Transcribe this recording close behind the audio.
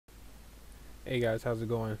Hey guys, how's it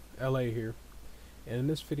going? LA here. And in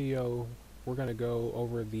this video, we're going to go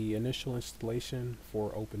over the initial installation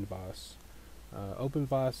for OpenVAS.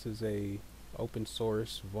 OpenVAS is a open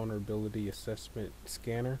source vulnerability assessment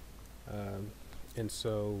scanner. Um, and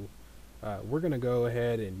so we're going to go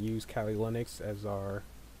ahead and use Kali Linux as our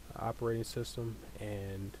operating system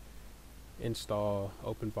and install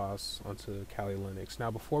OpenVAS onto Kali Linux.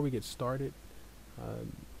 Now before we get started, a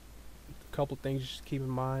couple things you should keep in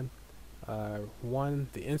mind. One,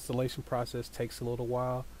 the installation process takes a little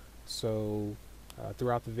while, so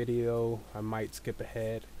throughout the video I might skip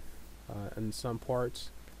ahead in some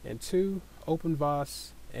parts. And two,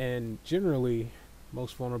 OpenVAS and generally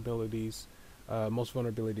most vulnerability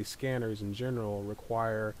scanners in general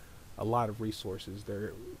require a lot of resources.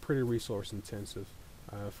 They're pretty resource intensive.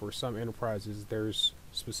 For some enterprises, there's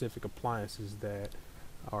specific appliances that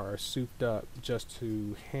are souped up just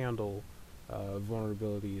to handle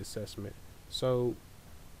vulnerability assessment. So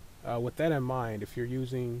with that in mind, if you're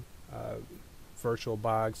using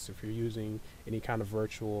VirtualBox, if you're using any kind of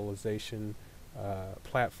virtualization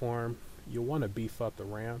platform, you'll want to beef up the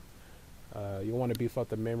RAM. You'll want to beef up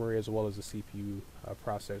the memory as well as the CPU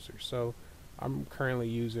processor. So I'm currently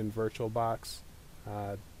using VirtualBox.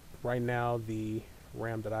 Right now the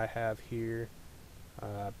RAM that I have here,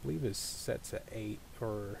 I believe is set to 8,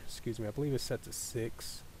 or excuse me, I believe it's set to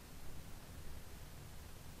 6.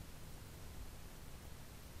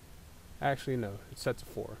 Actually, no, it's set to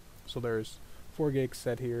 4. So there's 4 gigs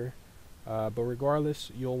set here. But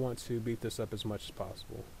regardless, you'll want to beat this up as much as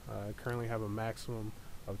possible. I currently have a maximum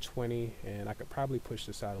of 20, and I could probably push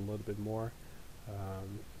this out a little bit more.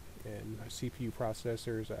 And my CPU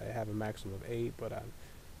processors, I have a maximum of 8, but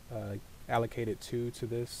I allocated 2 to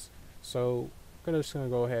this. So I'm just going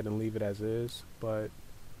to go ahead and leave it as is. But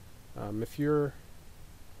if you're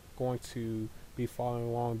going to be following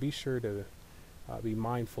along, be sure to be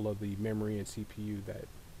mindful of the memory and CPU that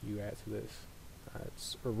you add to this.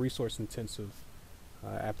 It's a resource intensive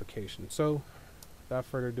application. So without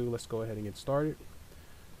further ado, let's go ahead and get started.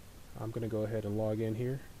 I'm going to go ahead and log in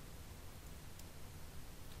here.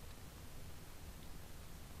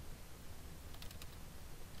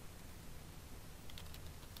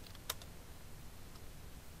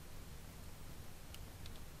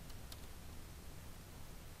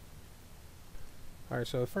 Alright,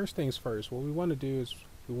 so first things first, what we want to do is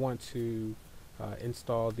we want to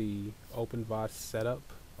install the OpenVAS setup.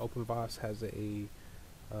 OpenVAS has a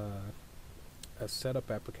setup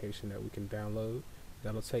application that we can download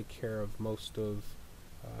that'll take care of most of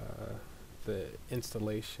the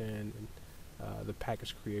installation and the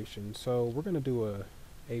package creation. So we're going to do a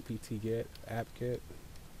apt-get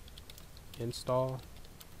install,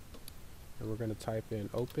 and we're going to type in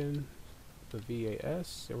open the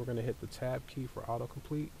VAS, and we're going to hit the tab key for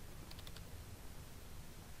autocomplete.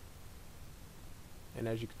 And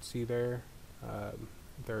as you can see there,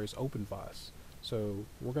 there is OpenVAS. So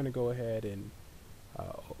we're going to go ahead and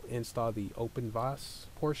install the OpenVAS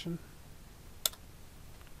portion.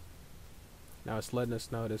 Now it's letting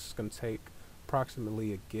us know this is going to take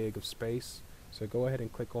approximately a gig of space. So go ahead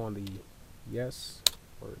and click on the yes,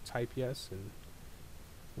 or type yes, and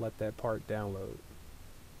let that part download.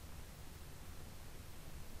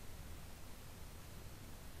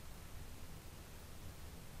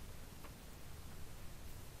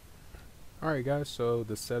 Alright guys, so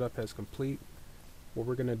the setup has complete. What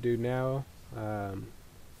we're going to do now,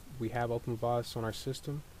 we have OpenVAS on our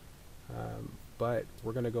system, but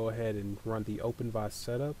we're going to go ahead and run the OpenVAS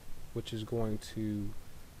setup, which is going to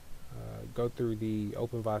go through the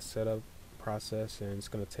OpenVAS setup process, and it's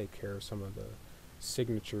going to take care of some of the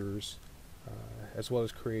signatures as well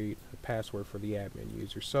as create a password for the admin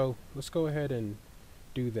user. So let's go ahead and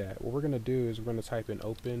do that. What we're going to do is we're going to type in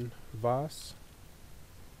OpenVAS,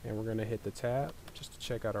 and we're going to hit the tab just to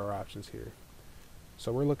check out our options here.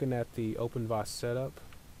 So we're looking at the OpenVAS setup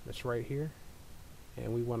that's right here,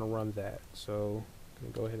 and we want to run that. So I'm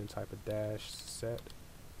going to go ahead and type a dash set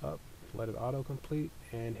up, let it autocomplete,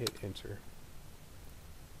 and hit enter.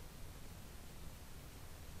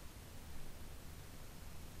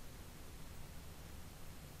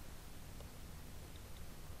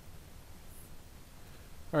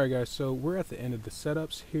 Alright guys, so we're at the end of the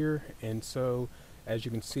setups here, and so as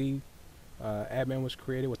you can see, admin was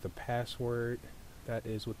created with the password that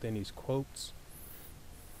is within these quotes.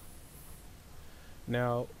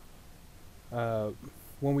 Now,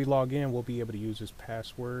 when we log in, we'll be able to use this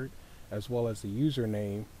password as well as the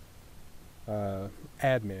username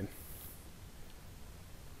admin.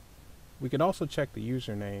 We can also check the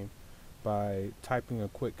username by typing a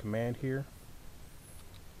quick command here.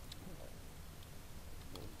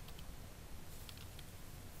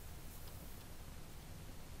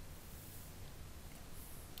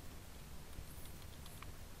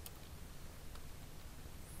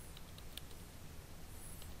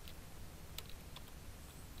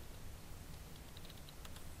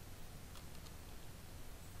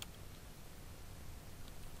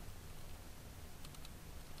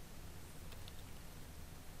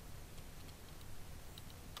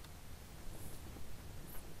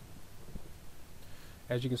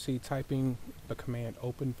 as you can see, typing the command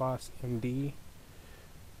OpenVAS md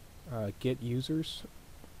get users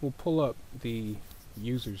will pull up the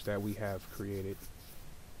users that we have created.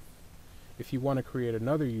 If you want to create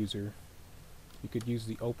another user, you could use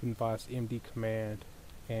the OpenVAS md command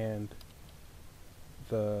and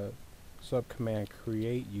the subcommand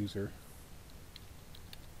create user,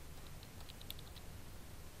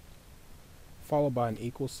 followed by an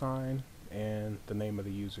equal sign and the name of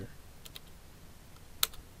the user.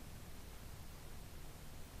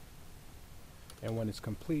 And when it's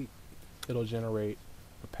complete, it'll generate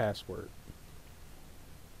a password.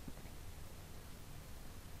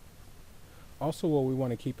 Also, what we want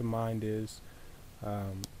to keep in mind is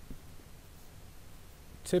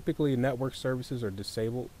typically network services are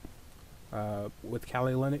disabled with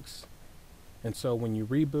Kali Linux, and so when you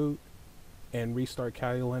reboot and restart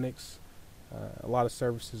Kali Linux, a lot of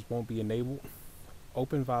services won't be enabled.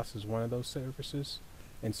 OpenVAS is one of those services,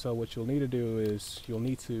 and so what you'll need to do is you'll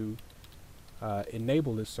need to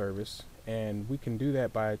enable this service, and we can do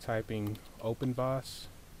that by typing OpenVAS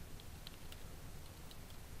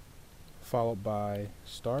followed by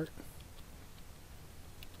start.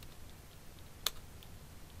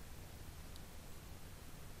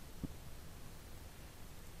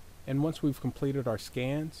 And once we've completed our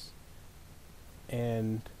scans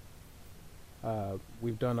and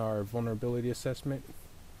we've done our vulnerability assessment,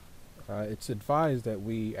 it's advised that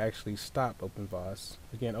we actually stop OpenVAS.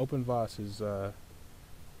 Again, OpenVAS is a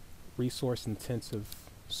resource intensive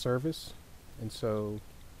service, and so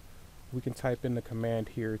we can type in the command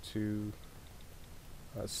here to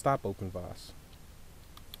stop OpenVAS.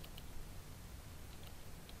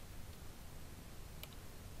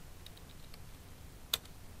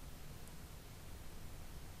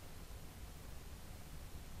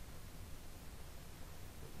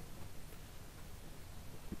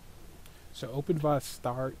 So OpenVAS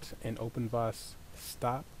start and OpenVAS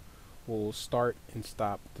stop will start and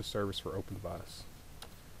stop the service for OpenVAS.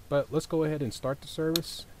 But let's go ahead and start the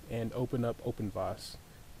service and open up OpenVAS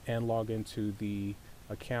and log into the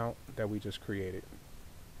account that we just created.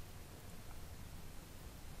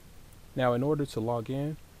 Now, in order to log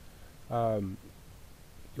in,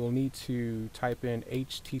 you'll need to type in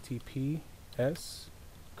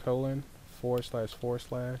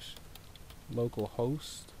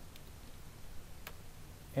https://localhost,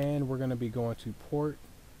 and we're going to be going to port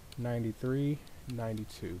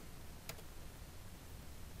 9392.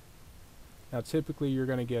 Now, typically you're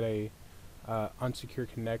going to get a unsecure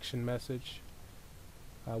connection message.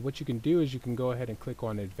 What you can do is you can go ahead and click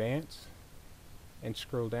on advanced and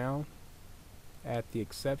scroll down at the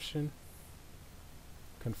exception,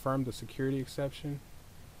 confirm the security exception,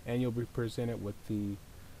 and you'll be presented with the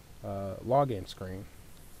login screen.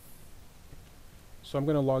 So I'm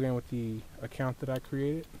going to log in with the account that I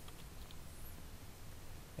created,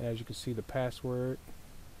 and as you can see, the password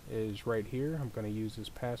is right here. I'm going to use this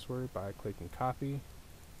password by clicking copy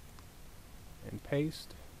and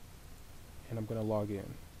paste, and I'm going to log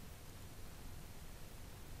in.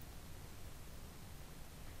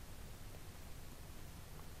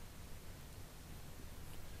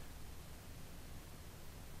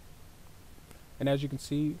 And as you can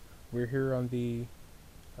see, we're here on the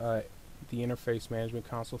interface management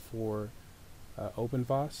console for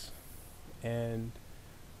OpenVAS, and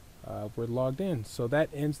we're logged in. So that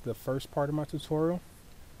ends the first part of my tutorial.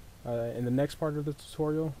 In the next part of the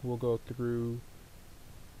tutorial, we'll go through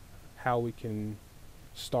how we can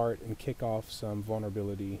start and kick off some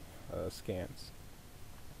vulnerability scans.